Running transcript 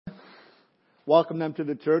welcome them to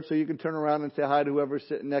the church. So you can turn around and say hi to whoever's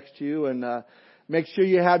sitting next to you. And make sure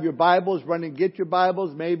you have your Bibles. Run and get your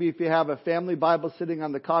Bibles. Maybe if you have a family Bible sitting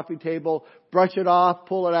on the coffee table, brush it off,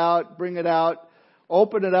 pull it out, bring it out.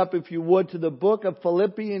 Open it up, if you would, to the book of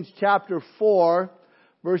Philippians chapter 4,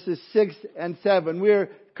 verses 6 and 7. We're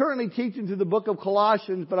currently teaching through the book of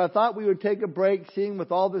Colossians, but I thought we would take a break, seeing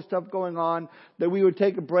with all this stuff going on, that we would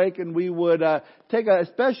take a break and we would take a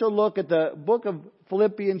special look at the book of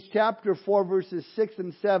Philippians chapter 4, verses 6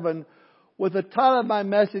 and 7, with the title of my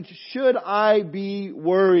message, Should I Be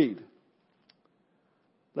Worried?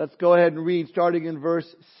 Let's go ahead and read, starting in verse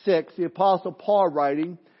 6, the Apostle Paul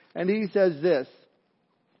writing, and he says this,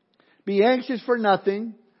 Be anxious for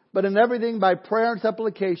nothing, but in everything by prayer and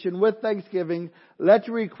supplication with thanksgiving, let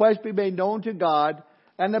your requests be made known to God,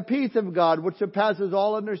 and the peace of God, which surpasses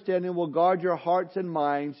all understanding, will guard your hearts and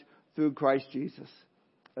minds through Christ Jesus.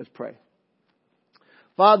 Let's pray.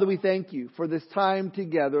 Father, we thank you for this time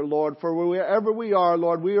together, Lord, for wherever we are,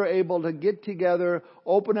 Lord, we are able to get together,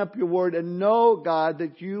 open up your word, and know, God,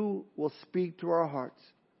 that you will speak to our hearts.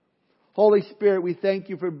 Holy Spirit, we thank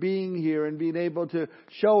you for being here and being able to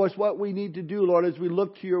show us what we need to do, Lord, as we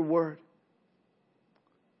look to your word.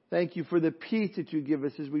 Thank you for the peace that you give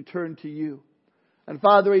us as we turn to you. And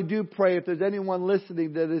Father, I do pray if there's anyone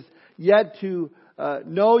listening that is yet to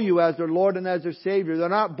know you as their Lord and as their Savior, they're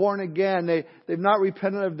not born again, they've not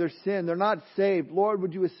repented of their sin, they're not saved, Lord,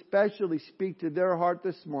 would you especially speak to their heart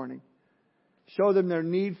this morning? Show them their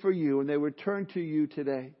need for you and they would turn to you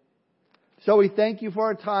today. So we thank you for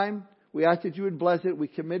our time. We ask that you would bless it. We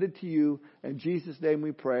commit it to you. In Jesus' name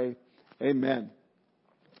we pray. Amen.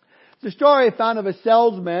 The story I found of a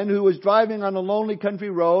salesman who was driving on a lonely country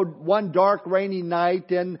road one dark, rainy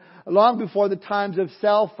night, and long before the times of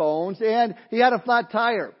cell phones, and he had a flat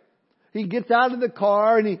tire. He gets out of the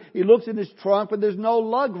car and he looks in his trunk, but there's no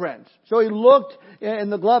lug wrench. So he looked in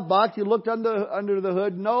the glove box. He looked under the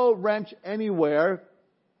hood. No wrench anywhere.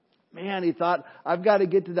 Man, he thought, I've got to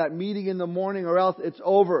get to that meeting in the morning or else it's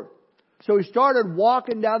over. So he started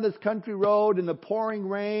walking down this country road in the pouring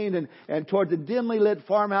rain and towards a dimly lit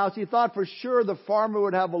farmhouse. He thought for sure the farmer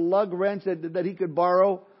would have a lug wrench that he could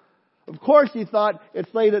borrow. Of course, he thought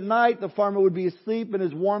it's late at night. The farmer would be asleep in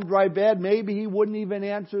his warm, dry bed. Maybe he wouldn't even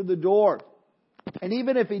answer the door. And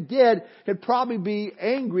even if he did, he'd probably be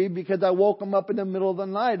angry because I woke him up in the middle of the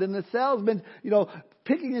night. And the salesman,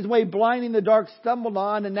 picking his way, blind in the dark, stumbled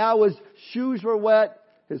on, and now his shoes were wet.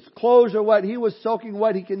 His clothes are wet. He was soaking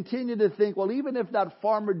wet. He continued to think, well, even if that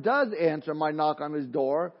farmer does answer my knock on his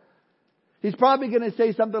door, he's probably going to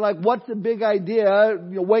say something like, what's the big idea,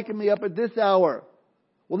 waking me up at this hour?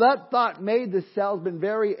 Well, that thought made the salesman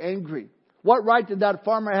very angry. What right did that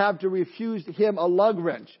farmer have to refuse him a lug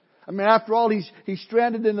wrench? I mean, after all, he's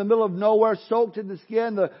stranded in the middle of nowhere, soaked to the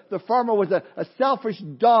skin. The farmer was a selfish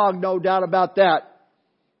dog, no doubt about that.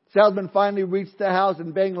 Salesman finally reached the house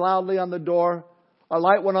and banged loudly on the door. A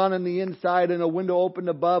light went on the inside and a window opened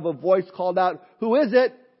above. A voice called out, "Who is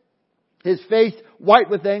it?" His face white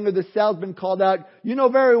with anger, the salesman called out, "You know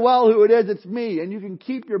very well who it is. It's me. And you can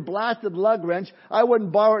keep your blasted lug wrench. I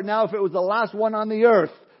wouldn't borrow it now if it was the last one on the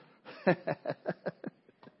earth." I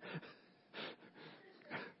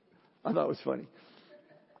thought it was funny.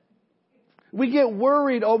 We get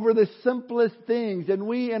worried over the simplest things, and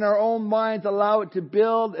we in our own minds allow it to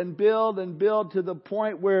build and build and build to the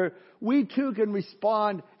point where we too can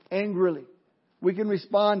respond angrily. We can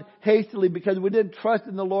respond hastily because we didn't trust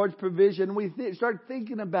in the Lord's provision. We start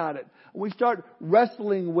thinking about it. We start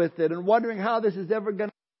wrestling with it and wondering how this is ever going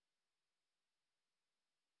to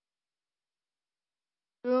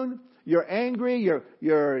soon. You're angry.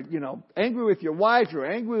 You're angry with your wife.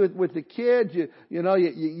 You're angry with the kids.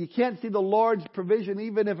 You can't see the Lord's provision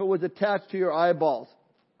even if it was attached to your eyeballs.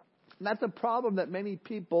 And that's a problem that many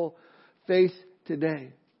people face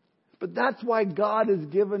today. But that's why God has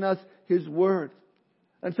given us His Word.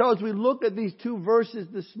 And so as we look at these two verses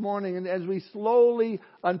this morning and as we slowly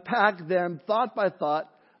unpack them thought by thought,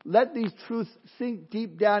 let these truths sink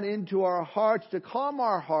deep down into our hearts to calm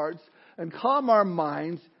our hearts and calm our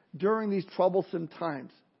minds during these troublesome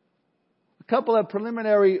times. A couple of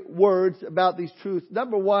preliminary words about these truths.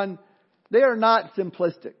 Number one, they are not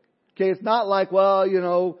simplistic. Okay, it's not like,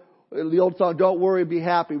 the old song, "Don't worry, be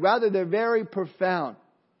happy." Rather, they're very profound.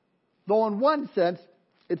 Though in one sense,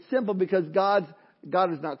 it's simple because God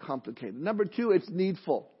is not complicated. Number two, it's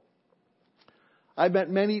needful. I've met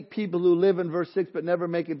many people who live in verse 6 but never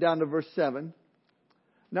make it down to verse 7.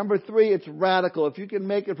 Number three, it's radical. If you can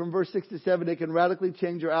make it from verse 6 to 7, it can radically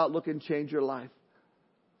change your outlook and change your life.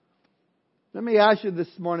 Let me ask you this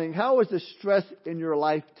morning, how is the stress in your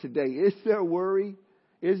life today? Is there worry?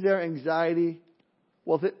 Is there anxiety?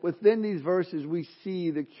 Well, within these verses, we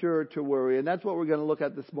see the cure to worry. And that's what we're going to look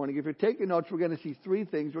at this morning. If you're taking notes, we're going to see three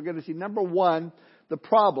things. We're going to see, number one, the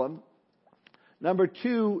problem. Number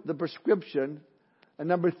two, the prescription. And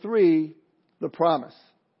number three, the promise.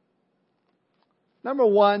 Number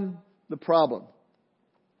one, the problem.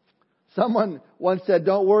 Someone once said,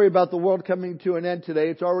 don't worry about the world coming to an end today.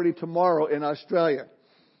 It's already tomorrow in Australia.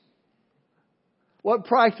 What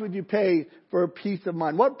price would you pay for peace of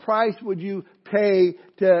mind? What price would you pay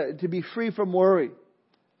to be free from worry?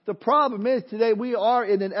 The problem is today we are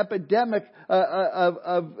in an epidemic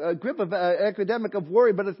epidemic of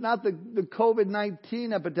worry, but it's not the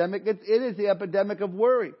COVID-19 epidemic. It is the epidemic of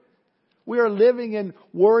worry. We are living in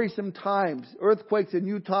worrisome times. Earthquakes in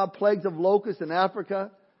Utah, plagues of locusts in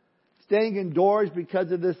Africa, staying indoors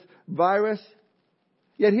because of this virus.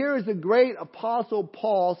 Yet here is the great apostle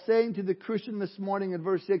Paul saying to the Christian this morning in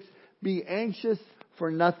verse 6, be anxious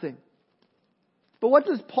for nothing. But what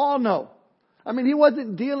does Paul know? I mean, he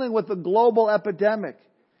wasn't dealing with a global epidemic.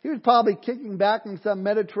 He was probably kicking back on some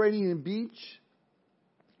Mediterranean beach.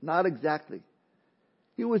 Not exactly.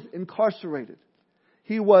 He was incarcerated.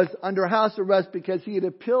 He was under house arrest because he had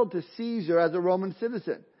appealed to Caesar as a Roman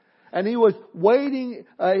citizen. And he was waiting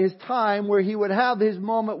his time where he would have his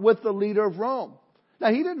moment with the leader of Rome. Now,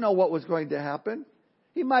 he didn't know what was going to happen.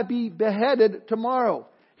 He might be beheaded tomorrow.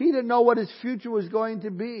 He didn't know what his future was going to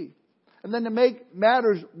be. And then to make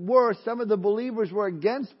matters worse, some of the believers were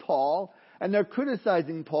against Paul, and they're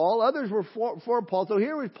criticizing Paul. Others were for Paul. So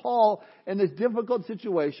here is Paul in this difficult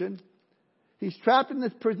situation. He's trapped in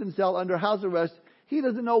this prison cell under house arrest. He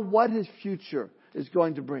doesn't know what his future is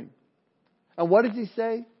going to bring. And what does he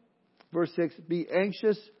say? Verse 6, be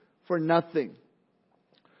anxious for nothing.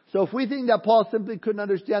 So if we think that Paul simply couldn't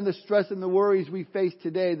understand the stress and the worries we face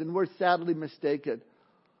today, then we're sadly mistaken.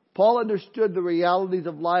 Paul understood the realities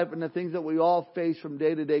of life and the things that we all face from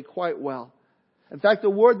day to day quite well. In fact, the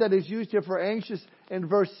word that is used here for anxious in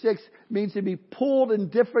verse 6 means to be pulled in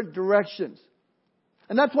different directions.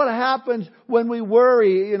 And that's what happens when we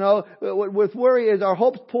worry. You know, with worry is our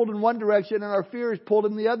hopes pulled in one direction and our fears pulled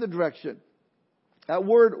in the other direction. That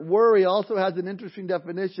word worry also has an interesting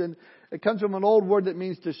definition. It comes from an old word that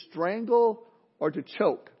means to strangle or to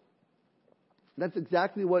choke. That's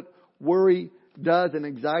exactly what worry does and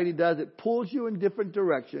anxiety does. It pulls you in different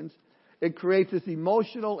directions. It creates this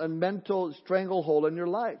emotional and mental stranglehold in your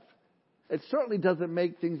life. It certainly doesn't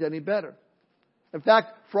make things any better. In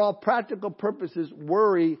fact, for all practical purposes,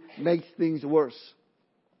 worry makes things worse.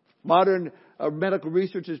 Modern medical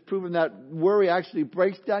research has proven that worry actually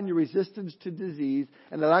breaks down your resistance to disease,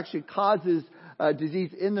 and it actually causes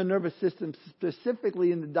disease in the nervous system,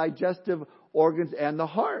 specifically in the digestive organs and the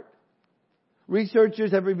heart.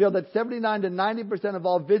 Researchers have revealed that 79 to 90% of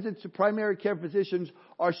all visits to primary care physicians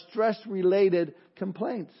are stress-related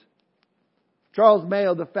complaints. Charles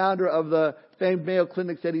Mayo, the founder of the famed Mayo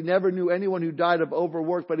Clinic, said he never knew anyone who died of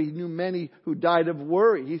overwork, but he knew many who died of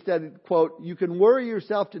worry. He said, quote, you can worry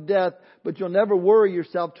yourself to death, but you'll never worry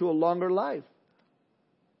yourself to a longer life.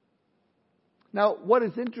 Now, what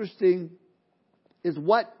is interesting is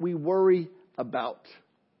what we worry about.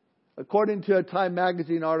 According to a Time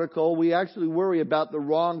magazine article, we actually worry about the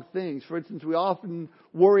wrong things. For instance, we often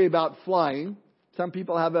worry about flying. Some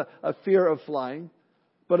people have a fear of flying.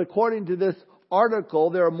 But according to this article,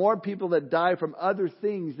 there are more people that die from other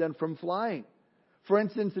things than from flying. For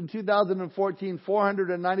instance, in 2014,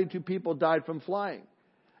 492 people died from flying.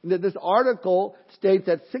 And that this article states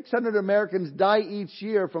that 600 Americans die each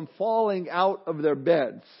year from falling out of their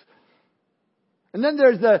beds. And then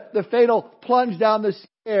there's the fatal plunge down the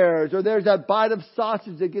stairs, or there's that bite of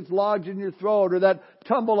sausage that gets lodged in your throat, or that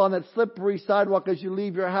tumble on that slippery sidewalk as you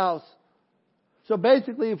leave your house. So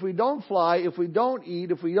basically, if we don't fly, if we don't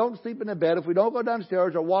eat, if we don't sleep in a bed, if we don't go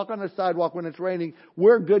downstairs or walk on the sidewalk when it's raining,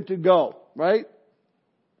 we're good to go, right?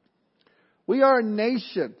 We are a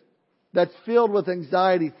nation that's filled with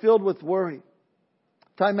anxiety, filled with worry.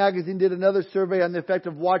 Time magazine did another survey on the effect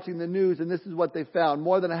of watching the news, and this is what they found.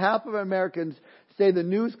 More than half of Americans say the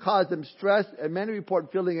news caused them stress, and many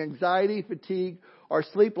report feeling anxiety, fatigue, or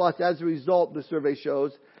sleep loss as a result, the survey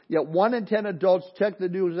shows. Yet 1 in 10 adults check the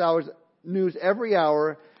news every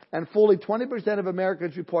hour, and fully 20% of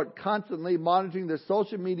Americans report constantly monitoring their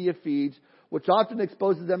social media feeds, which often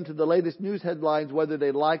exposes them to the latest news headlines, whether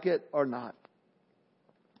they like it or not.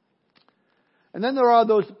 And then there are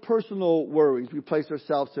those personal worries we place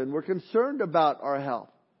ourselves in. We're concerned about our health.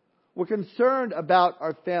 We're concerned about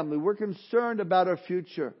our family. We're concerned about our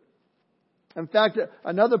future. In fact,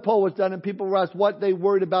 another poll was done and people were asked what they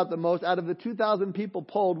worried about the most. Out of the 2,000 people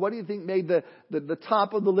polled, what do you think made the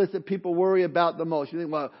top of the list that people worry about the most? You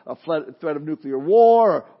think, well, a threat of nuclear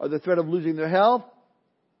war or the threat of losing their health?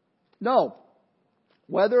 No.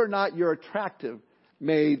 Whether or not you're attractive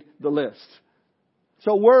made the list.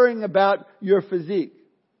 So worrying about your physique.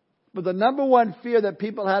 But the number one fear that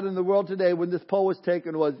people had in the world today when this poll was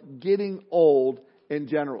taken was getting old in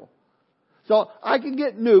general. So I can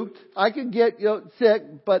get nuked, I can get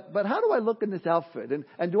sick, but how do I look in this outfit?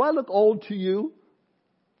 And do I look old to you?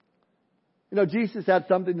 Jesus had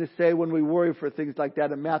something to say when we worry for things like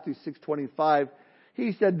that in Matthew 6:25.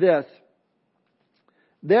 He said this,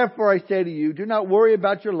 "Therefore I say to you, do not worry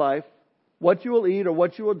about your life, what you will eat or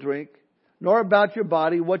what you will drink, nor about your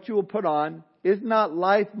body, what you will put on. Is not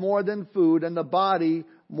life more than food and the body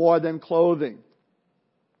more than clothing?"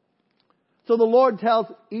 So the Lord tells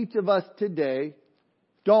each of us today,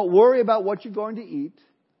 don't worry about what you're going to eat.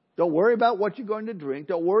 Don't worry about what you're going to drink.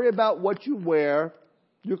 Don't worry about what you wear,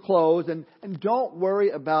 your clothes, and don't worry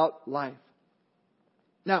about life.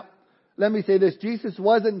 Now, let me say this. Jesus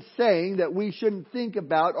wasn't saying that we shouldn't think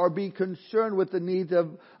about or be concerned with the needs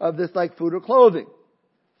of this like food or clothing.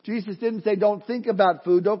 Jesus didn't say don't think about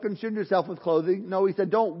food, don't concern yourself with clothing. No, He said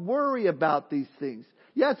don't worry about these things.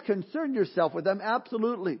 Yes, concern yourself with them,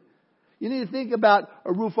 absolutely. You need to think about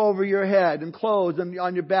a roof over your head and clothes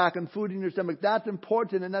on your back and food in your stomach. That's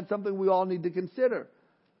important and that's something we all need to consider.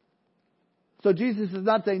 So Jesus is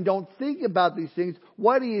not saying don't think about these things.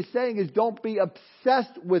 What He is saying is don't be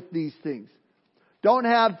obsessed with these things. Don't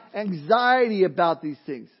have anxiety about these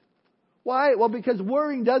things. Why? Well, because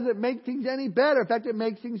worrying doesn't make things any better. In fact, it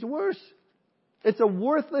makes things worse. It's a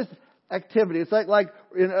worthless activity. It's like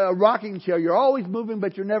in a rocking chair. You're always moving,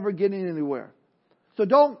 but you're never getting anywhere. So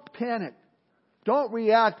don't panic. Don't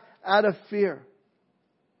react out of fear.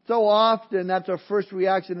 So often, that's our first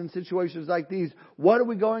reaction in situations like these. What are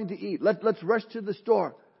we going to eat? Let's rush to the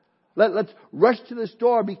store. Let's rush to the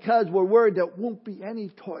store because we're worried there won't be any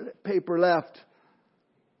toilet paper left.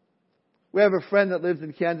 We have a friend that lives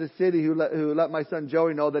in Kansas City who let my son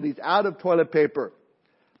Joey know that he's out of toilet paper.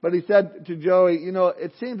 But he said to Joey,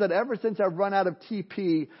 it seems that ever since I've run out of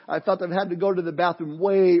TP, I felt I've had to go to the bathroom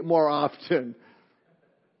way more often.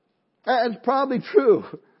 And it's probably true.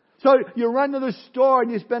 So you run to the store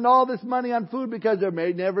and you spend all this money on food because there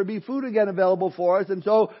may never be food again available for us. And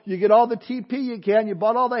so you get all the TP you can. You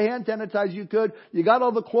bought all the hand sanitizer you could. You got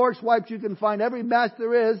all the Clorox wipes you can find. Every mask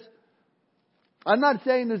there is. I'm not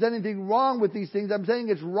saying there's anything wrong with these things. I'm saying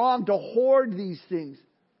it's wrong to hoard these things.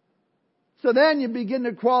 So then you begin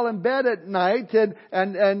to crawl in bed at night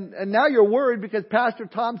and now you're worried because Pastor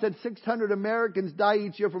Tom said 600 Americans die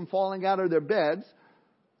each year from falling out of their beds.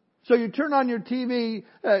 So you turn on your TV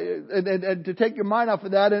and to take your mind off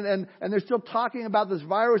of that and they're still talking about this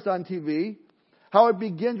virus on TV. How it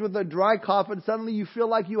begins with a dry cough and suddenly you feel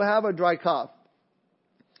like you have a dry cough.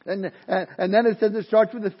 And then it says it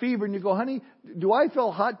starts with a fever and you go, honey, do I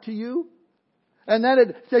feel hot to you? And then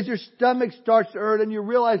it says your stomach starts to hurt and you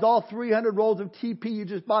realize all 300 rolls of TP you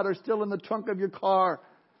just bought are still in the trunk of your car.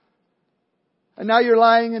 And now you're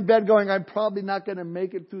lying in bed going, I'm probably not going to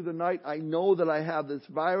make it through the night. I know that I have this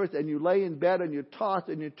virus. And you lay in bed and you toss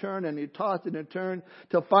and you turn and you toss and you turn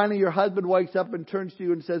till finally your husband wakes up and turns to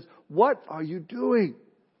you and says, what are you doing?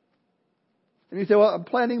 And you say, well, I'm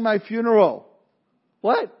planning my funeral.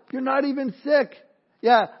 What? You're not even sick.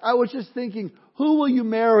 Yeah, I was just thinking, who will you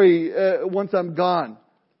marry once I'm gone?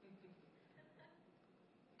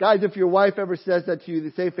 Guys, if your wife ever says that to you,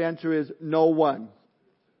 the safe answer is no one.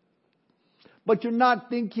 But you're not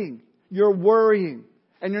thinking. You're worrying.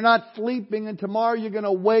 And you're not sleeping. And tomorrow you're going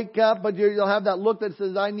to wake up, but you'll have that look that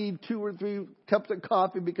says, I need 2 or 3 cups of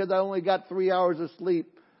coffee because I only got 3 hours of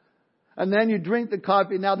sleep. And then you drink the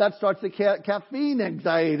coffee. Now that starts the caffeine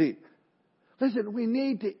anxiety. Listen, we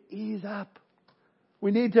need to ease up.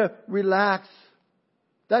 We need to relax.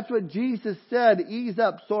 That's what Jesus said, ease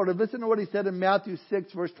up, sort of. Listen to what He said in Matthew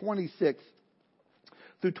 6, verse 26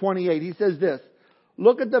 through 28. He says this,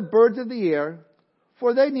 look at the birds of the air,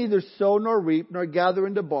 for they neither sow nor reap nor gather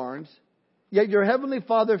into barns, yet your heavenly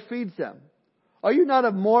Father feeds them. Are you not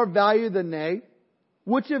of more value than they?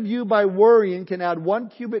 Which of you by worrying can add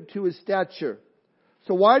 1 cubit to his stature?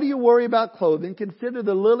 So why do you worry about clothing? Consider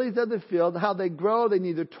the lilies of the field, how they grow. They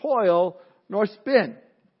neither toil nor spin.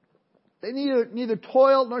 They neither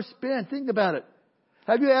toil nor spin. Think about it.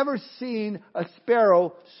 Have you ever seen a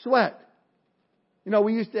sparrow sweat?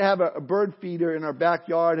 We used to have a bird feeder in our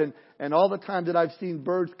backyard, and all the time that I've seen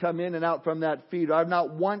birds come in and out from that feeder, I've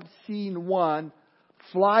not once seen one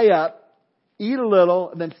fly up, eat a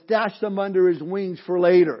little, and then stash them under his wings for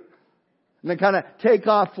later. And they kind of take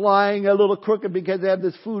off flying a little crooked because they have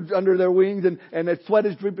this food under their wings and the sweat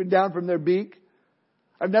is dripping down from their beak.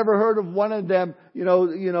 I've never heard of one of them,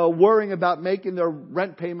 worrying about making their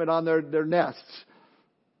rent payment on their nests.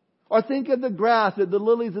 Or think of the grass, the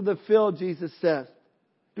lilies of the field, Jesus says.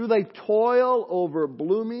 Do they toil over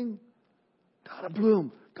blooming? Gotta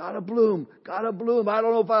bloom, gotta bloom, gotta bloom. I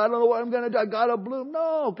don't know what I'm going to do. I gotta bloom.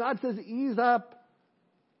 No, God says ease up.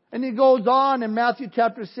 And he goes on in Matthew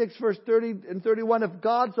chapter 6, verse 30 and 31. If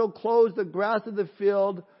God so clothes the grass of the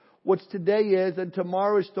field, which today is, and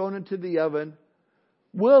tomorrow is thrown into the oven,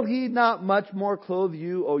 will he not much more clothe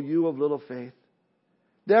you, O you of little faith?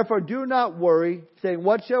 Therefore do not worry, saying,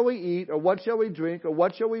 what shall we eat, or what shall we drink, or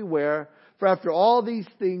what shall we wear? For after all these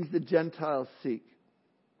things the Gentiles seek.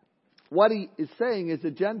 What he is saying is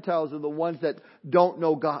the Gentiles are the ones that don't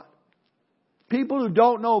know God. People who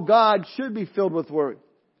don't know God should be filled with worry.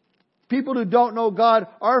 People who don't know God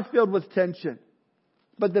are filled with tension.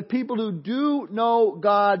 But the people who do know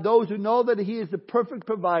God, those who know that He is the perfect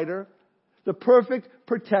provider, the perfect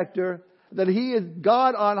protector, that He is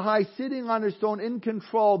God on high, sitting on His throne in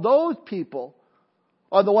control, those people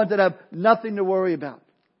are the ones that have nothing to worry about.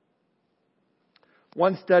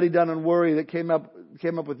 One study done on worry that came up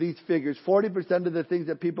with these figures. 40% of the things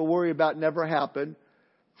that people worry about never happen.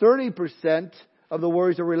 30% of the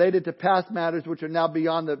worries are related to past matters which are now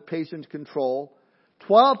beyond the patient's control.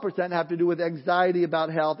 12% have to do with anxiety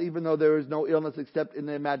about health, even though there is no illness except in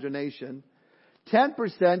the imagination.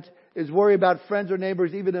 10% is worry about friends or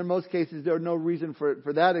neighbors, even in most cases there are no reason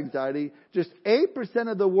for that anxiety. Just 8%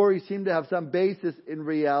 of the worries seem to have some basis in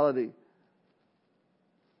reality.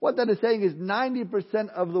 What that is saying is 90%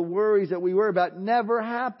 of the worries that we worry about never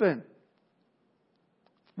happen.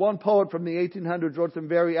 One poet from the 1800s wrote some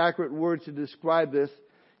very accurate words to describe this.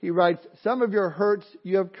 He writes, some of your hurts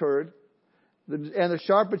you have cured, and the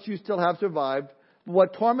sharpest you still have survived. But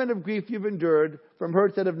what torment of grief you've endured from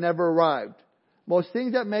hurts that have never arrived. Most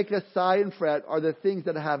things that make us sigh and fret are the things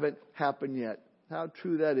that haven't happened yet. How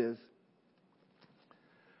true that is.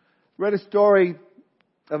 Read a story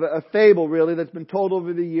of a fable, really, that's been told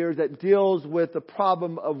over the years that deals with the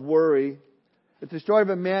problem of worry. It's a story of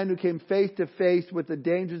a man who came face to face with the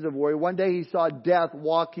dangers of worry. One day he saw death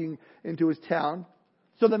walking into his town.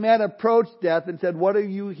 So the man approached death and said, what are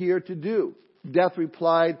you here to do? Death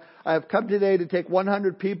replied, I have come today to take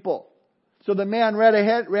 100 people. So the man ran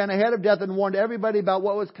ahead of death and warned everybody about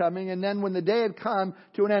what was coming. And then when the day had come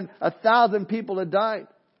to an end, 1,000 people had died.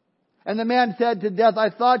 And the man said to death, I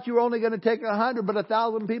thought you were only going to take 100, but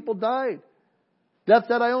 1,000 people died. Death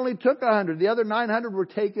said, I only took 100. The other 900 were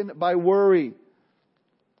taken by worry.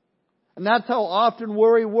 And that's how often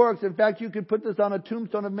worry works. In fact, you could put this on a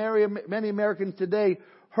tombstone of many Americans today.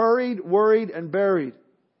 Hurried, worried, and buried.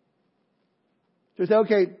 So you say,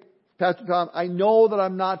 okay, Pastor Tom, I know that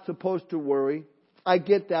I'm not supposed to worry. I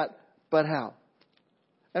get that, but how?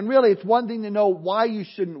 And really, it's one thing to know why you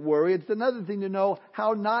shouldn't worry. It's another thing to know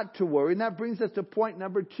how not to worry. And that brings us to point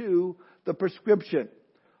number 2, the prescription.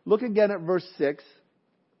 Look again at verse 6.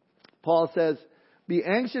 Paul says, be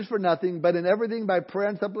anxious for nothing, but in everything by prayer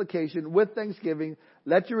and supplication with thanksgiving,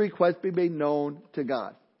 let your requests be made known to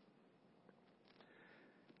God.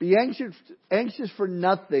 Be anxious for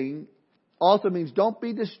nothing also means don't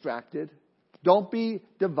be distracted. Don't be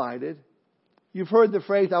divided. You've heard the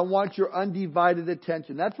phrase, I want your undivided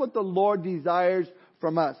attention. That's what the Lord desires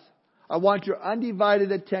from us. I want your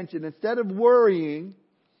undivided attention. Instead of worrying,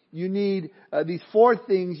 you need these 4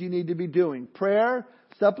 things you need to be doing. Prayer,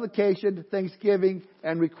 supplication, thanksgiving,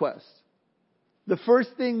 and request. The first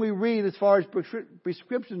thing we read as far as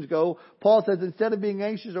prescriptions go, Paul says instead of being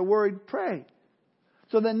anxious or worried, pray.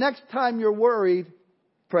 So the next time you're worried,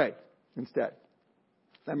 pray instead.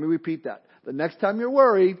 Let me repeat that. The next time you're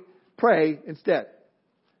worried, pray instead.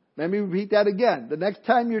 Let me repeat that again. The next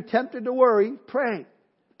time you're tempted to worry, pray.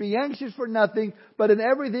 Be anxious for nothing, but in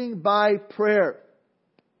everything by prayer.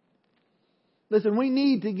 Listen, we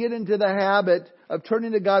need to get into the habit of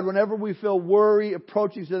turning to God whenever we feel worry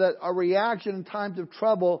approaching, so that our reaction in times of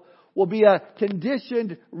trouble will be a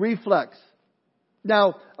conditioned reflex.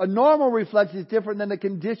 Now, a normal reflex is different than a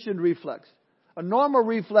conditioned reflex. A normal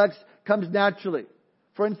reflex comes naturally.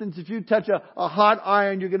 For instance, if you touch a hot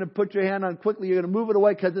iron, you're going to put your hand on quickly, you're going to move it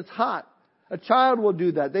away because it's hot. A child will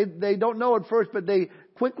do that. They don't know at first, but they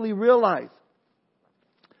quickly realize.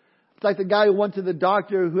 It's like the guy who went to the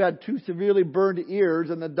doctor who had 2 severely burned ears,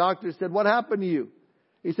 and the doctor said, what happened to you?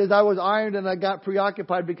 He says, I was ironed and I got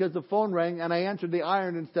preoccupied because the phone rang and I answered the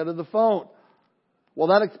iron instead of the phone. Well,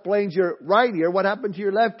 that explains your right ear. What happened to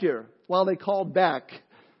your left ear? Well, they called back.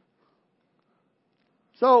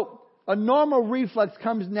 So, A normal reflex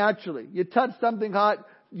comes naturally. You touch something hot,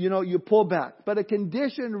 you pull back. But a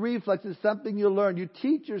conditioned reflex is something you learn. You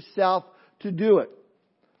teach yourself to do it.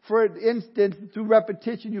 For instance, through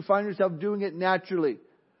repetition, you find yourself doing it naturally.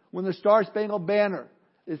 When the Star Spangled Banner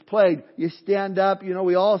is played, you stand up.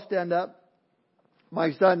 We all stand up.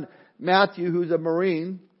 My son Matthew, who's a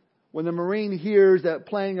Marine, when the Marine hears that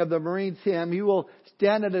playing of the Marines hymn, he will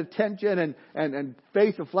stand at attention and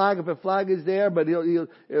face the flag if a flag is there, but he'll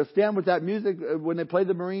stand with that music when they play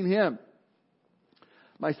the Marine hymn.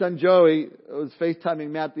 My son Joey was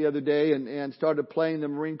FaceTiming Matt the other day and started playing the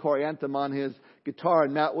Marine Corps anthem on his guitar,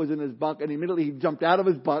 and Matt was in his bunk, and immediately he jumped out of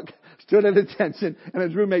his bunk, stood at attention, and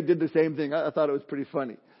his roommate did the same thing. I thought it was pretty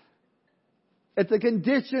funny. It's a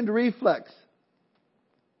conditioned reflex.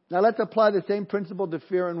 Now let's apply the same principle to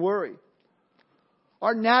fear and worry.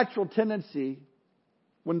 Our natural tendency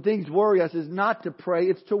when things worry us is not to pray,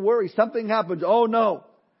 it's to worry. Something happens, oh no.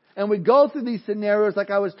 And we go through these scenarios like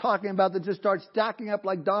I was talking about that just start stacking up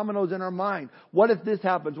like dominoes in our mind. What if this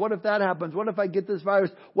happens? What if that happens? What if I get this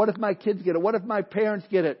virus? What if my kids get it? What if my parents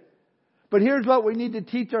get it? But here's what we need to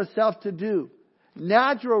teach ourselves to do.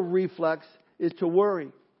 Natural reflex is to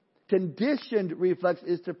worry. Conditioned reflex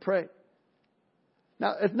is to pray.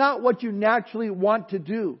 Now, it's not what you naturally want to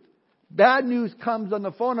do. Bad news comes on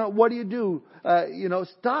the phone. What do?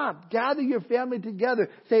 Stop. Gather your family together.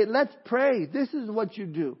 Say, let's pray. This is what you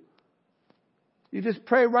do. You just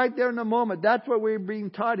pray right there in the moment. That's what we're being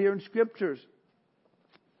taught here in Scriptures.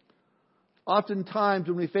 Oftentimes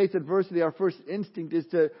when we face adversity, our first instinct is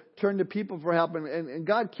to turn to people for help. And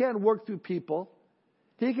God can work through people.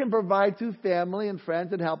 He can provide through family and friends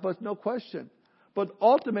that help us, no question. But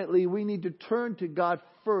ultimately, we need to turn to God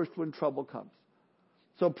first when trouble comes.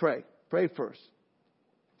 So pray. Pray first.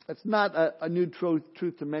 It's not a new truth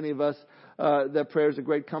to many of us that prayer is a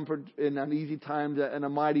great comfort in uneasy times and a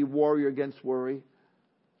mighty warrior against worry.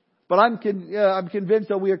 But I'm convinced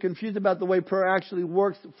that we are confused about the way prayer actually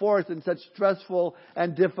works for us in such stressful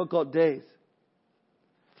and difficult days.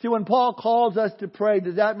 See, when Paul calls us to pray,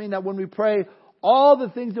 does that mean that when we pray, all the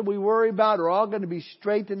things that we worry about are all going to be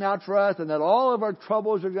straightened out for us and that all of our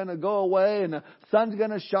troubles are going to go away and the sun's going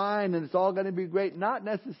to shine and it's all going to be great? Not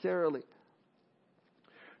necessarily.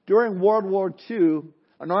 During World War II,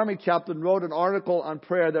 an Army chaplain wrote an article on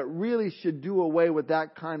prayer that really should do away with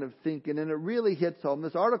that kind of thinking, and it really hits home.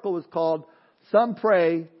 This article was called "Some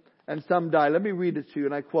Pray and Some Die." Let me read it to you,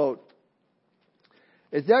 and I quote,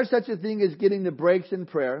 "Is there such a thing as getting the breaks in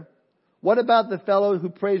prayer? What about the fellow who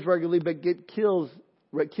prays regularly but gets killed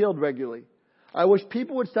regularly? I wish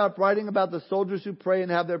people would stop writing about the soldiers who pray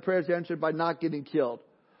and have their prayers answered by not getting killed.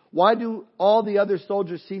 Why do all the other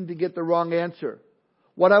soldiers seem to get the wrong answer?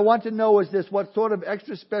 What I want to know is this: what sort of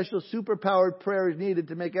extra special superpowered prayer is needed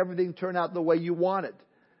to make everything turn out the way you want it?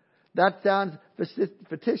 That sounds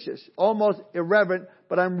fictitious, almost irreverent,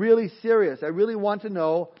 but I'm really serious. I really want to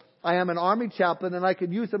know. I am an Army chaplain and I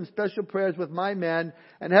could use some special prayers with my men,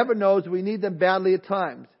 and heaven knows we need them badly at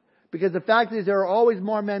times. Because the fact is there are always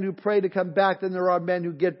more men who pray to come back than there are men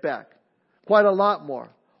who get back. Quite a lot more.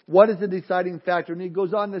 What is the deciding factor?" And he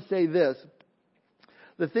goes on to say this: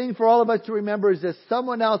 "The thing for all of us to remember is this: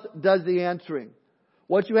 someone else does the answering.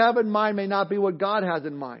 What you have in mind may not be what God has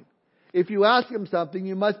in mind. If you ask Him something,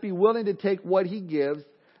 you must be willing to take what He gives.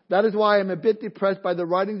 That is why I'm a bit depressed by the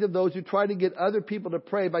writings of those who try to get other people to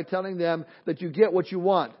pray by telling them that you get what you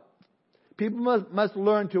want. People must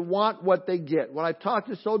learn to want what they get. When I talk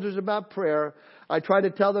to soldiers about prayer, I try to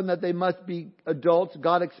tell them that they must be adults.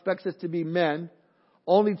 God expects us to be men.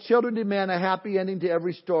 Only children demand a happy ending to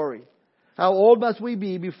every story. How old must we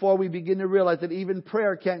be before we begin to realize that even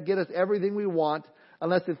prayer can't get us everything we want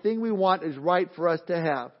unless the thing we want is right for us to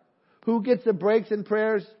have? Who gets the breaks in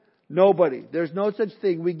prayers? Nobody. There's no such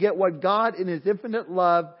thing. We get what God in His infinite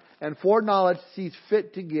love and foreknowledge sees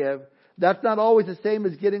fit to give. That's not always the same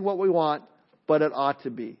as getting what we want, but it ought to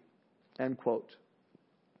be." End quote.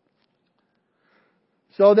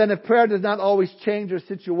 So then if prayer does not always change our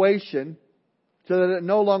situation so that it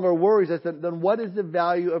no longer worries us, then what is the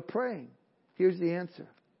value of praying? Here's the answer.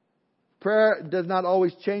 Prayer does not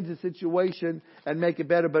always change the situation and make it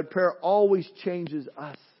better, but prayer always changes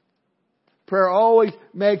us. Prayer always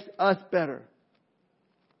makes us better.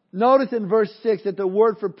 Notice in verse 6 that the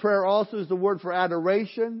word for prayer also is the word for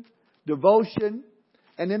adoration, devotion,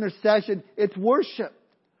 and intercession. It's worship.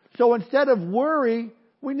 So instead of worry,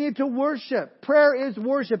 we need to worship. Prayer is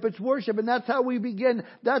worship. It's worship. And that's how we begin.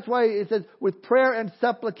 That's why it says with prayer and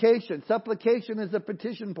supplication. Supplication is the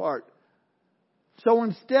petition part. So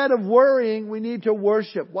instead of worrying, we need to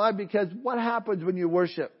worship. Why? Because what happens when you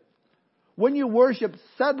worship? When you worship,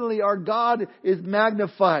 suddenly our God is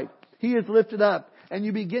magnified. He is lifted up. And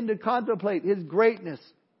you begin to contemplate His greatness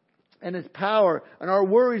and His power. And our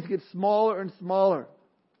worries get smaller and smaller.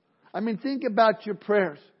 I mean, think about your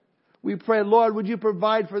prayers. We pray, Lord, would you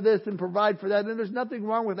provide for this and provide for that? And there's nothing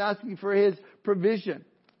wrong with asking for His provision.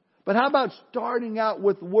 But how about starting out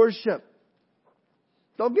with worship?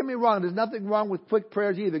 Don't get me wrong. There's nothing wrong with quick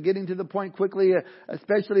prayers either. Getting to the point quickly,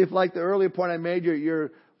 especially if, like the earlier point I made,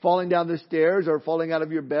 you're falling down the stairs or falling out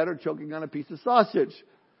of your bed or choking on a piece of sausage.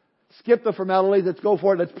 Skip the formalities. Let's go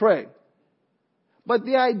for it. Let's pray. But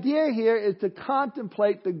the idea here is to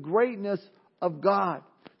contemplate the greatness of God.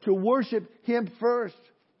 To worship Him first.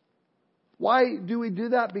 Why do we do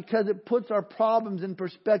that? Because it puts our problems in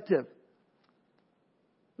perspective.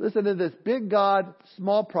 Listen to this. Big God,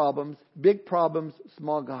 small problems. Big problems,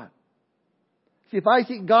 small God. See, if I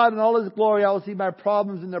see God in all His glory, I will see my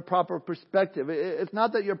problems in their proper perspective. It's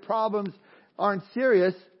not that your problems aren't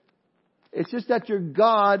serious. It's just that your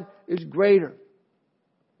God is greater.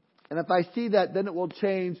 And if I see that, then it will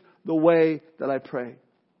change the way that I pray.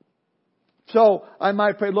 So I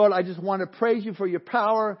might pray, Lord, I just want to praise you for your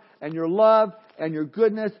power and your love and your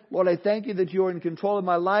goodness. Lord, I thank you that you are in control of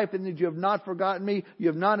my life and that you have not forgotten me. You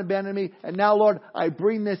have not abandoned me. And now, Lord, I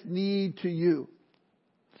bring this need to you.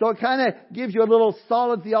 So it kind of gives you a little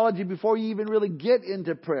solid theology before you even really get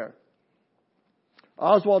into prayer.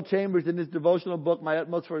 Oswald Chambers, in his devotional book, My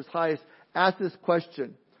Utmost for His Highest, asked this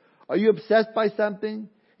question. Are you obsessed by something?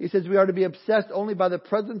 He says we are to be obsessed only by the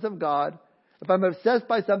presence of God. If I'm obsessed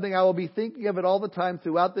by something, I will be thinking of it all the time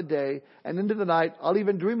throughout the day and into the night. I'll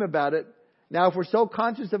even dream about it. Now, if we're so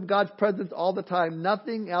conscious of God's presence all the time,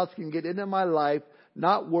 nothing else can get into my life,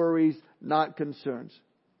 not worries, not concerns.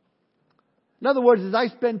 In other words, as I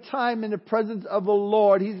spend time in the presence of the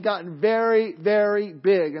Lord, He's gotten very, very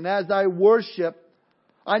big. And as I worship,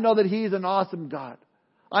 I know that He's an awesome God.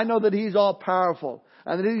 I know that He's all powerful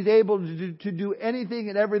and that He's able to do anything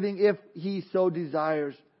and everything if He so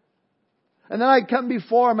desires. And then I come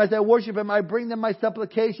before Him as I worship Him. I bring them my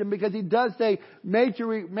supplication because He does say, make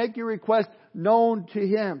your request known to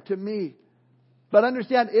Him, to me. But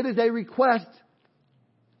understand, it is a request.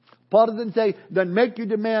 Paul doesn't say, then make your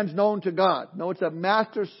demands known to God. No, it's a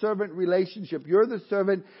master-servant relationship. You're the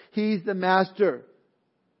servant. He's the master.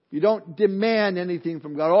 You don't demand anything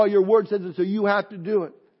from God. Oh, your word says it, so you have to do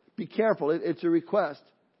it. Be careful. It's a request.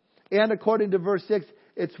 And according to verse 6,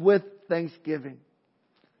 it's with thanksgiving.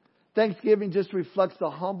 Thanksgiving just reflects the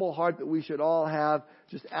humble heart that we should all have,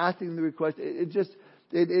 just asking the request.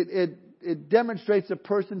 It demonstrates a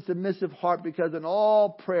person's submissive heart because in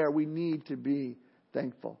all prayer we need to be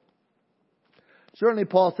thankful. Certainly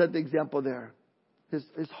Paul set the example there.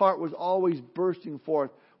 His heart was always bursting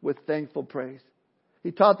forth with thankful praise.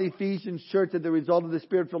 He taught the Ephesians church that the result of the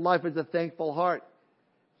Spirit-filled life is a thankful heart.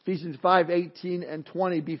 Ephesians 5:18 and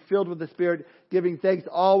 20, be filled with the Spirit, giving thanks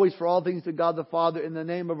always for all things to God the Father in the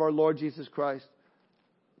name of our Lord Jesus Christ.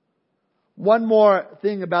 One more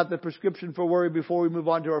thing about the prescription for worry before we move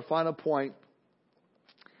on to our final point.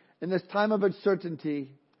 In this time of uncertainty,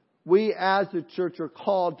 we as the church are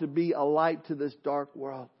called to be a light to this dark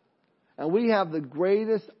world. And we have the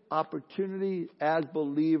greatest opportunity as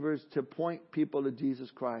believers to point people to Jesus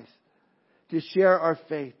Christ, to share our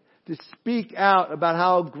faith, to speak out about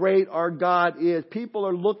how great our God is. People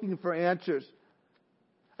are looking for answers.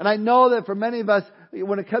 And I know that for many of us,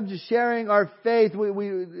 when it comes to sharing our faith, we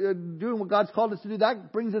doing what God's called us to do,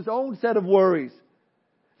 that brings its own set of worries.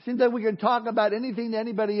 It seems like we can talk about anything to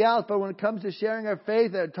anybody else, but when it comes to sharing our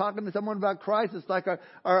faith and talking to someone about Christ, it's like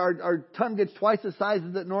our tongue gets twice the size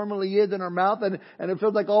as it normally is in our mouth, and it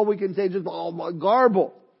feels like all we can say is just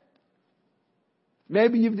garble.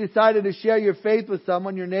 Maybe you've decided to share your faith with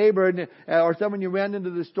someone, your neighbor, or someone you ran into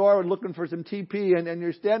the store looking for some TP, and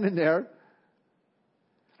you're standing there.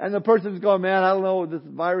 And the person's going, man, I don't know this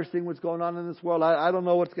virus thing, what's going on in this world. I don't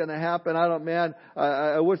know what's going to happen.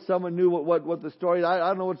 I wish someone knew what the story is. I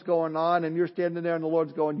don't know what's going on. And you're standing there and the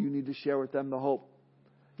Lord's going, you need to share with them the hope.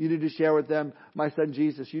 You need to share with them my son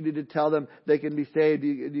Jesus. You need to tell them they can be saved.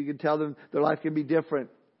 You can tell them their life can be different.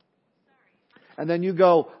 And then you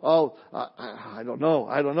go, oh, I don't know.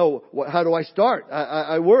 How do I start?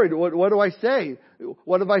 I worried. What do I say?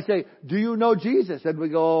 What if I say, do you know Jesus? And we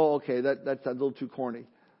go, oh, okay, that's a little too corny.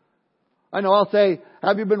 I know, I'll say,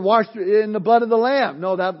 have you been washed in the blood of the Lamb?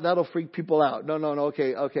 No, that'll freak people out. No,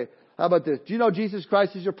 okay. How about this? Do you know Jesus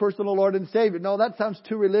Christ is your personal Lord and Savior? No, that sounds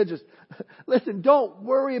too religious. Listen, don't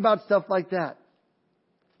worry about stuff like that.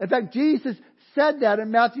 In fact, Jesus said that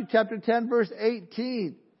in Matthew chapter 10, verse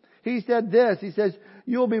 18. He said this, He says,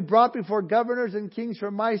 you will be brought before governors and kings for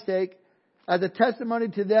my sake as a testimony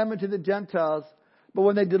to them and to the Gentiles. But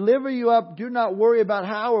when they deliver you up, do not worry about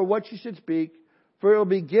how or what you should speak, for it will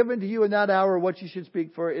be given to you in that hour what you should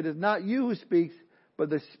speak. For it is not you who speaks, but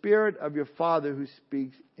the Spirit of your Father who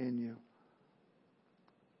speaks in you.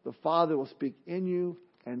 The Father will speak in you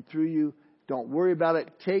and through you. Don't worry about it.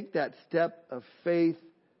 Take that step of faith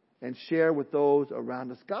and share with those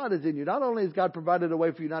around us. God is in you. Not only has God provided a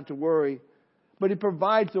way for you not to worry, but He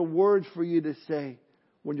provides a word for you to say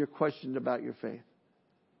when you're questioned about your faith.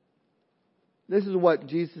 This is what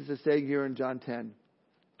Jesus is saying here in John 10.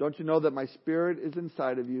 Don't you know that my Spirit is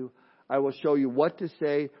inside of you? I will show you what to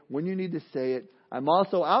say when you need to say it. I'm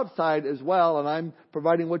also outside as well, and I'm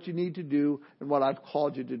providing what you need to do and what I've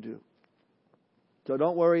called you to do. So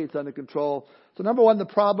don't worry, it's under control. So number one, the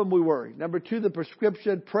problem, we worry. Number two, the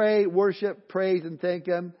prescription, pray, worship, praise, and thank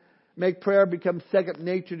Him. Make prayer become second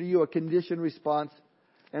nature to you, a conditioned response.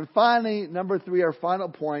 And finally, number three, our final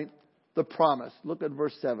point, the promise. Look at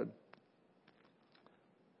verse 7.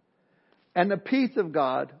 And the peace of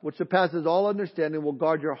God, which surpasses all understanding, will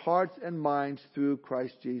guard your hearts and minds through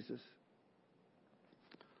Christ Jesus.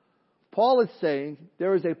 Paul is saying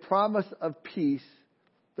there is a promise of peace,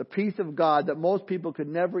 the peace of God, that most people could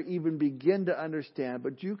never even begin to understand,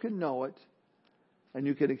 but you can know it and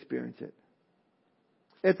you can experience it.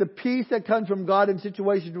 It's a peace that comes from God in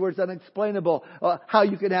situations where it's unexplainable, how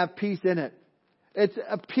you can have peace in it. It's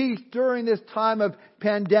a peace during this time of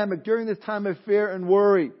pandemic, during this time of fear and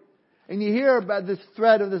worry. And you hear about this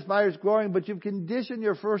threat of this virus growing, but you've conditioned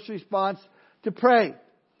your first response to pray.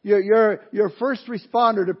 You're first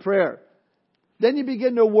responder to prayer. Then you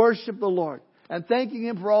begin to worship the Lord and thanking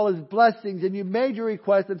Him for all His blessings. And you made your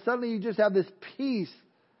request, and suddenly you just have this peace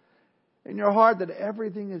in your heart that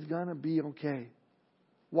everything is going to be okay.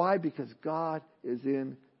 Why? Because God is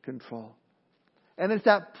in control. And it's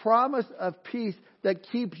that promise of peace that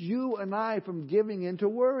keeps you and I from giving in to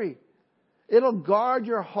worry. It'll guard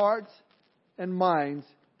your hearts and minds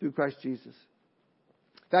through Christ Jesus.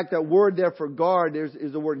 In fact, that word there for guard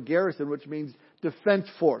is the word garrison, which means defense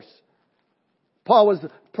force. Paul was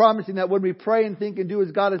promising that when we pray and think and do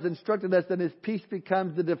as God has instructed us, then His peace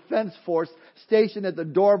becomes the defense force stationed at the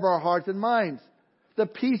door of our hearts and minds. The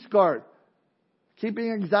peace guard,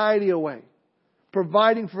 keeping anxiety away,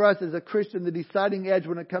 providing for us as a Christian the deciding edge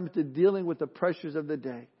when it comes to dealing with the pressures of the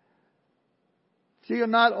day. So you'll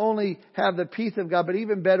not only have the peace of God, but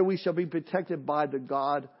even better, we shall be protected by the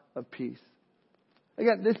God of peace.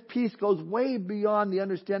 Again, this peace goes way beyond the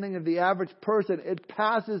understanding of the average person. It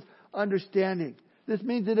passes understanding. This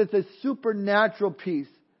means that it's a supernatural peace.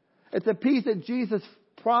 It's a peace that Jesus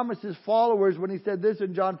promised His followers when He said this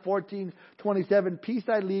in John 14:27. Peace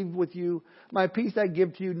I leave with you, my peace I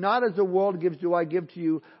give to you. Not as the world gives do I give to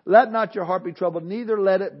you. Let not your heart be troubled, neither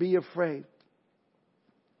let it be afraid.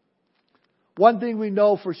 One thing we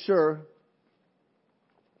know for sure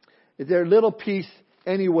is there's little peace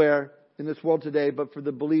anywhere in this world today, but for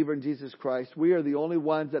the believer in Jesus Christ, we are the only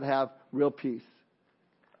ones that have real peace.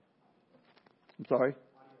 I'm sorry?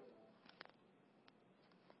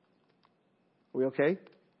 Are we okay?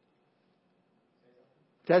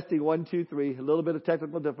 Testing 1, 2, 3. A little bit of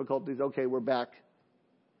technical difficulties. Okay, we're back.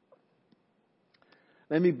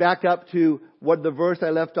 Let me back up to what the verse I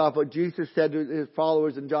left off, what Jesus said to His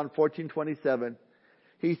followers in John 14:27.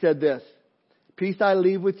 He said this, peace I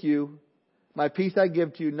leave with you, my peace I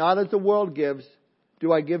give to you, not as the world gives,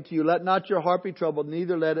 do I give to you. Let not your heart be troubled,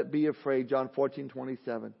 neither let it be afraid. John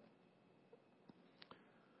 14:27.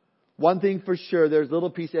 One thing for sure, there's little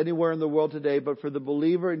peace anywhere in the world today, but for the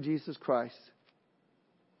believer in Jesus Christ,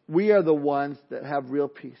 we are the ones that have real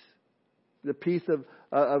peace. The peace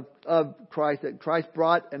of Christ that Christ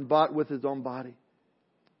brought and bought with His own body.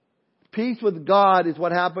 Peace with God is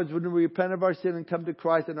what happens when we repent of our sin and come to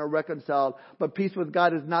Christ and are reconciled. But peace with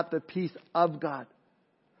God is not the peace of God.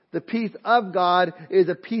 The peace of God is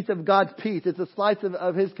a piece of God's peace. It's a slice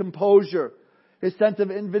of His composure, His sense of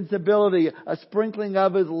invincibility, a sprinkling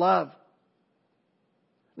of His love.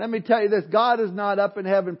 Let me tell you this, God is not up in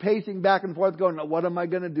heaven pacing back and forth going, what am I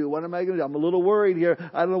going to do? What am I going to do? I'm a little worried here.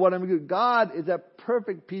 I don't know what I'm going to do. God is at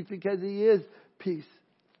perfect peace because He is peace.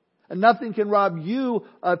 And nothing can rob you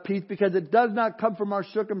of peace because it does not come from our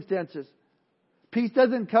circumstances. Peace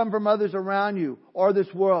doesn't come from others around you or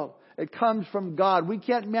this world. It comes from God. We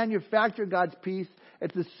can't manufacture God's peace.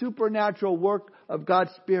 It's the supernatural work of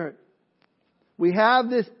God's Spirit. We have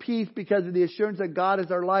this peace because of the assurance that God has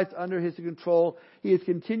our lives under His control. He is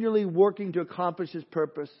continually working to accomplish His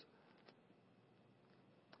purpose.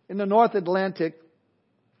 In the North Atlantic,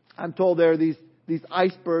 I'm told there are these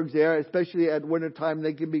icebergs there, especially at wintertime.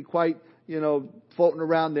 They can be quite, floating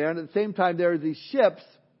around there. And at the same time, there are these ships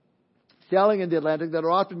sailing in the Atlantic that are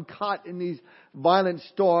often caught in these violent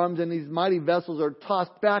storms, and these mighty vessels are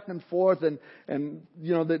tossed back and forth, and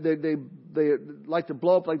you know, they like to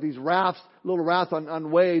blow up like these rafts, little rafts on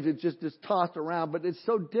waves. It's just tossed around. But it's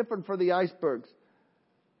so different for the icebergs.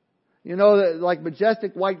 You know, like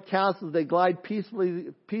majestic white castles, they glide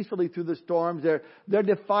peacefully through the storms. They're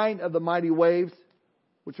defiant of the mighty waves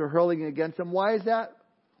which are hurling against them. Why is that?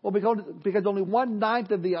 Well, because only 1/9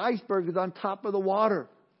 of the iceberg is on top of the water.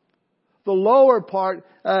 The lower part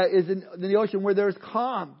is in the ocean where there's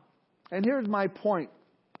calm. And here's my point.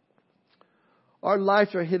 Our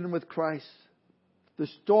lives are hidden with Christ. The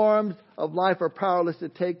storms of life are powerless to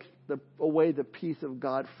take away the peace of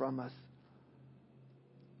God from us.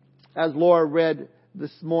 As Laura read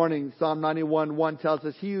this morning, Psalm 91:1 tells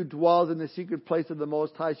us, "He who dwells in the secret place of the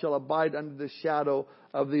Most High shall abide under the shadow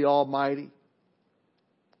of the Almighty."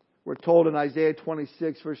 We're told in Isaiah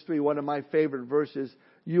 26, verse 3, one of my favorite verses,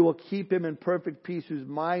 "You will keep him in perfect peace whose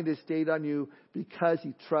mind is stayed on you because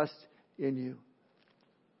he trusts in you."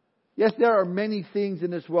 Yes, there are many things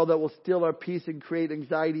in this world that will steal our peace and create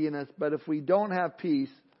anxiety in us. But if we don't have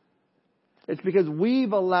peace, it's because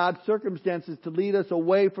we've allowed circumstances to lead us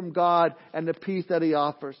away from God and the peace that He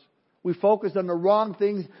offers. We focus on the wrong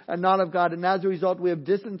things and not of God. And as a result, we have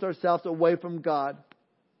distanced ourselves away from God.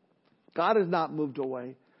 God has not moved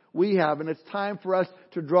away. We have. And it's time for us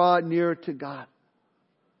to draw near to God.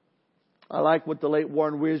 I like what the late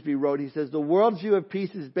Warren Wiersbe wrote. He says, "The world's view of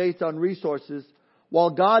peace is based on resources, while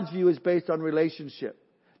God's view is based on relationship.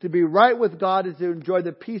 To be right with God is to enjoy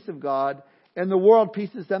the peace of God. In the world,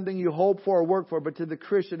 peace is something you hope for or work for, but to the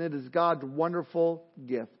Christian, it is God's wonderful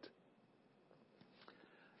gift."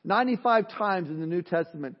 95 times in the New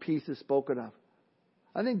Testament, peace is spoken of.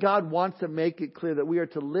 I think God wants to make it clear that we are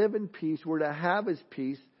to live in peace. We're to have His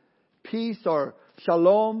peace. Peace, or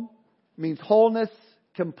shalom, means wholeness,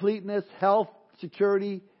 completeness, health,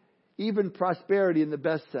 security, even prosperity in the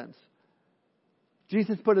best sense.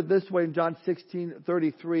 Jesus put it this way in John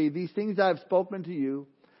 16:33, "These things I have spoken to you,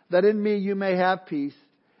 that in me you may have peace.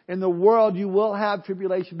 In the world you will have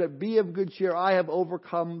tribulation, but be of good cheer. I have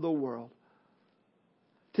overcome the world."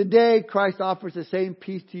 Today, Christ offers the same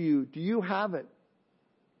peace to you. Do you have it?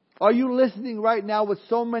 Are you listening right now with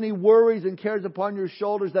so many worries and cares upon your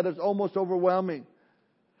shoulders that it's almost overwhelming?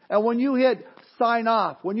 And when you hit sign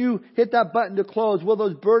off, when you hit that button to close, will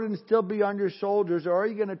those burdens still be on your shoulders, or are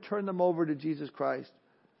you going to turn them over to Jesus Christ?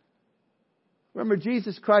 Remember,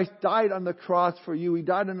 Jesus Christ died on the cross for you. He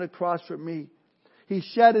died on the cross for me. He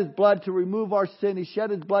shed His blood to remove our sin. He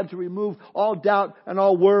shed His blood to remove all doubt and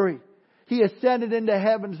all worry. He ascended into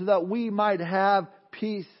heaven so that we might have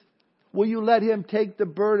peace. Will you let Him take the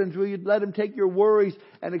burdens? Will you let Him take your worries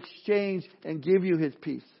and exchange and give you His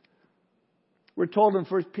peace? We're told in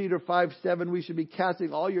 1 Peter 5:7 we should be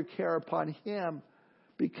casting all your care upon Him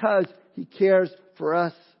because He cares for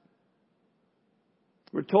us.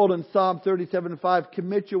 We're told in Psalm 37:5,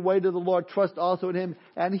 "Commit your way to the Lord, trust also in Him,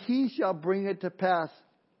 and He shall bring it to pass."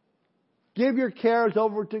 Give your cares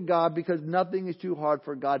over to God because nothing is too hard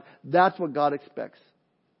for God. That's what God expects.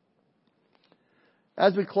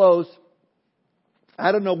 As we close,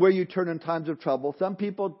 I don't know where you turn in times of trouble. Some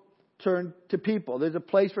people turn to people. There's a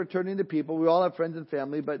place for turning to people. We all have friends and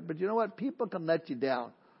family, but you know what? People can let you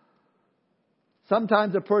down.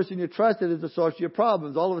 Sometimes the person you trusted is the source of your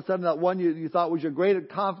problems. All of a sudden, that one you thought was your greatest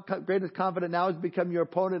confidant now has become your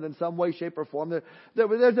opponent in some way, shape, or form.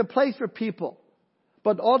 There's a place for people.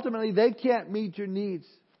 But ultimately, they can't meet your needs.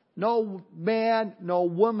 No man, no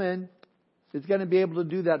woman is going to be able to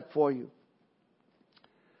do that for you.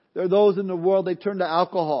 There are those in the world, they turn to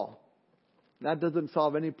alcohol. That doesn't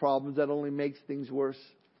solve any problems. That only makes things worse.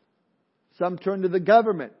 Some turn to the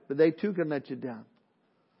government, but they too can let you down.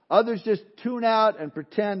 Others just tune out and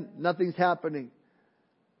pretend nothing's happening.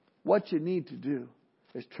 What you need to do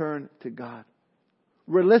is turn to God.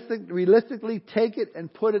 Realistically, take it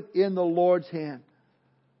and put it in the Lord's hand.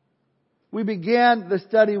 We began the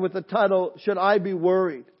study with the title, "Should I Be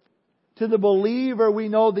Worried?" To the believer, we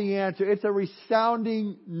know the answer. It's a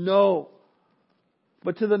resounding no.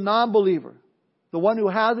 But to the non-believer, the one who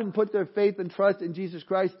hasn't put their faith and trust in Jesus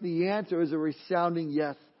Christ, the answer is a resounding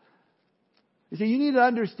yes. You see, you need to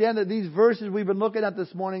understand that these verses we've been looking at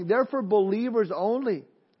this morning, they're for believers only.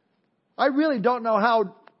 I really don't know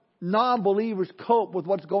how non-believers cope with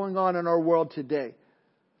what's going on in our world today.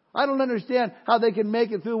 I don't understand how they can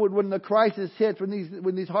make it through when the crisis hits,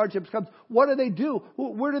 when these hardships come. What do they do?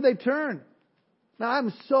 Where do they turn? Now, I'm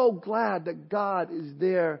so glad that God is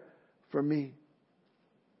there for me.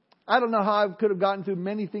 I don't know how I could have gotten through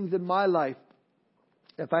many things in my life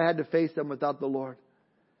if I had to face them without the Lord.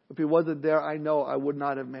 If He wasn't there, I know I would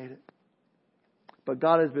not have made it. But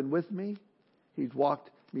God has been with me. He's walked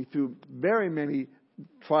me through very many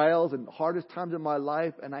trials and hardest times in my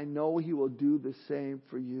life, and I know He will do the same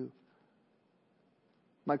for you.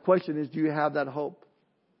 My question is, do you have that hope?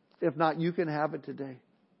 If not, you can have it today.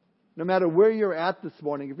 No matter where you're at this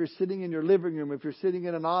morning, if you're sitting in your living room, if you're sitting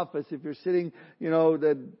in an office, if you're sitting,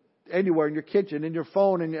 anywhere in your kitchen, in your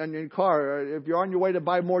phone, in your car, or if you're on your way to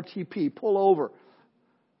buy more TP, pull over.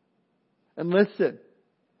 And listen,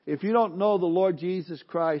 if you don't know the Lord Jesus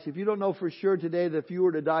Christ, if you don't know for sure today that if you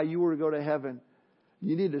were to die, you were to go to heaven,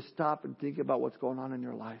 you need to stop and think about what's going on in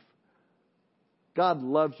your life. God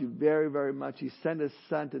loves you very, very much. He sent His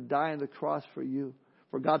Son to die on the cross for you.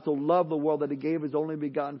 For God so loved the world that He gave His only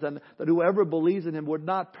begotten Son, that whoever believes in Him would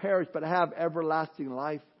not perish but have everlasting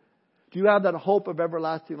life. Do you have that hope of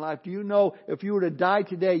everlasting life? Do you know if you were to die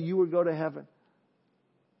today, you would go to heaven?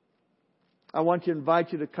 I want to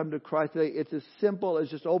invite you to come to Christ today. It's as simple as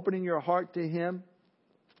just opening your heart to Him,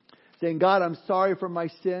 saying, God, I'm sorry for my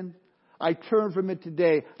sin. I turn from it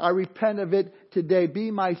today. I repent of it today.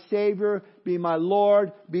 Be my Savior. Be my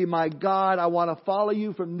Lord. Be my God. I want to follow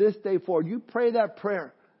You from this day forward. You pray that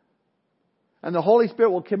prayer, and the Holy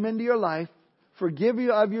Spirit will come into your life, forgive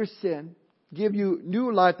you of your sin, give you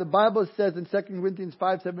new life. The Bible says in 2 Corinthians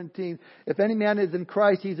 5:17, if any man is in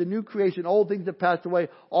Christ, he's a new creation. Old things have passed away.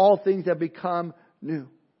 All things have become new.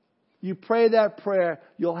 You pray that prayer,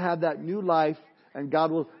 you'll have that new life, and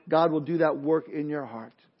God will do that work in your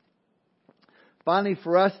heart. Finally,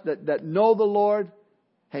 for us that know the Lord,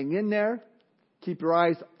 hang in there. Keep your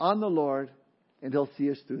eyes on the Lord, and He'll see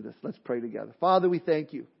us through this. Let's pray together. Father, we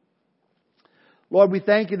thank You. Lord, we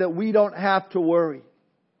thank You that we don't have to worry.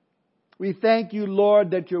 We thank You, Lord,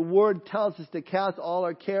 that Your Word tells us to cast all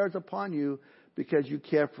our cares upon You because You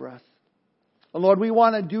care for us. And Lord, we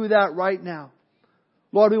want to do that right now.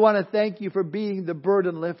 Lord, we want to thank You for being the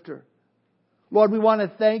burden lifter. Lord, we want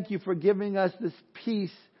to thank You for giving us this peace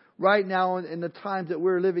right now in the times that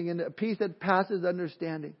we're living in, a peace that passes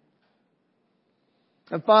understanding.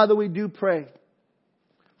 And Father, we do pray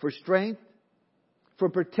for strength, for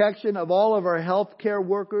protection of all of our healthcare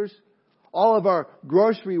workers, all of our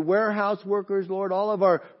grocery warehouse workers, Lord, all of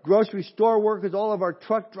our grocery store workers, all of our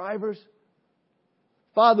truck drivers.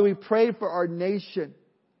 Father, we pray for our nation.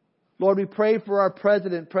 Lord, we pray for our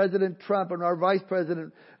President, President Trump, and our Vice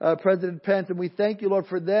President, President Pence. And we thank You, Lord,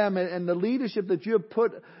 for them and the leadership that You have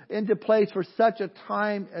put into place for such a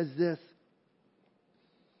time as this.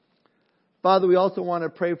 Father, we also want to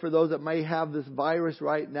pray for those that may have this virus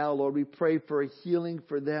right now. Lord, we pray for a healing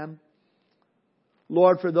for them.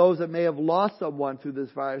 Lord, for those that may have lost someone through this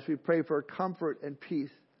virus, we pray for comfort and peace.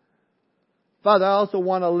 Father, I also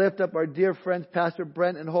want to lift up our dear friends, Pastor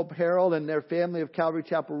Brent and Hope Harold and their family of Calvary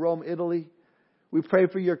Chapel, Rome, Italy. We pray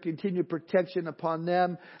for Your continued protection upon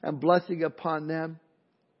them and blessing upon them.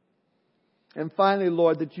 And finally,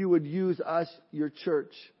 Lord, that You would use us, Your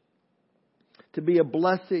church, to be a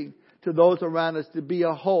blessing to those around us, to be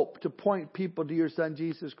a hope, to point people to Your Son,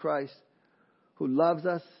 Jesus Christ, who loves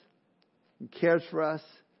us and cares for us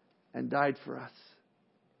and died for us.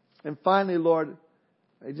 And finally, Lord,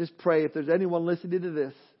 I just pray if there's anyone listening to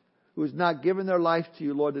this who has not given their life to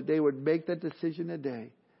You, Lord, that they would make that decision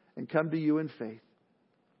today and come to You in faith.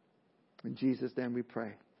 In Jesus' name we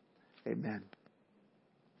pray. Amen.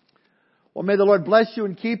 Well, may the Lord bless you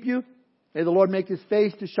and keep you. May the Lord make His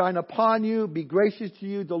face to shine upon you, be gracious to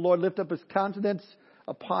you. The Lord lift up His countenance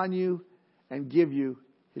upon you and give you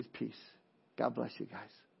His peace. God bless you guys.